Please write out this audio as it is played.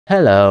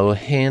Hello,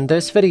 in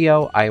this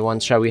video I want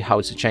to show you how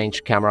to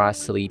change camera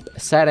sleep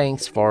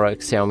settings for a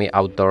Xiaomi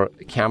outdoor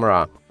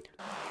camera.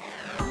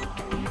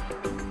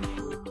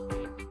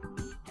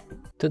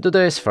 To do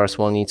this, first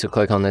we'll need to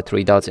click on the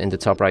three dots in the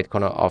top right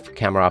corner of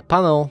camera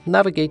panel,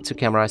 navigate to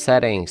camera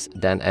settings,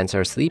 then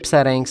enter sleep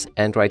settings,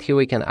 and right here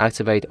we can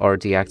activate or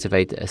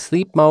deactivate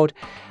sleep mode.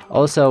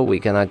 Also, we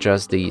can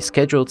adjust the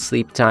scheduled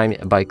sleep time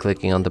by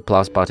clicking on the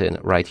plus button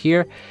right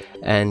here,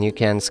 and you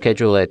can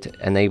schedule it,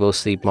 enable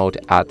sleep mode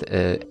at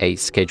a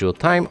scheduled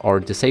time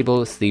or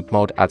disable sleep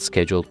mode at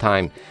scheduled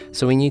time.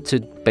 So we need to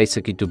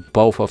basically do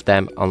both of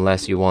them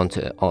unless you want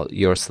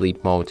your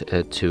sleep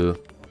mode to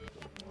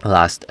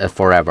last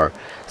forever.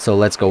 So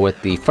let's go with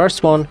the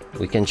first one.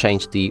 We can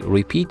change the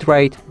repeat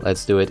rate.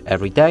 Let's do it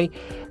every day,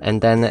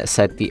 and then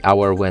set the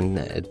hour when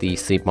the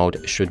sleep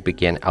mode should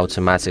begin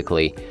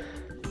automatically.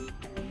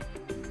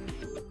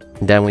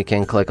 Then we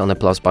can click on the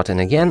plus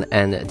button again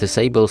and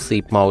disable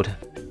sleep mode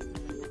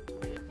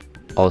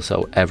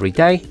also every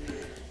day,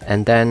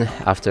 and then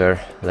after,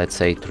 let's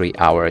say, 3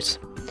 hours.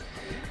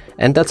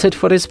 And that's it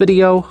for this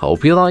video.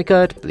 Hope you like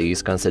it.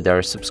 Please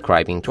consider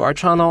subscribing to our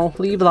channel,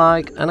 leave a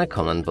like and a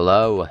comment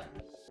below.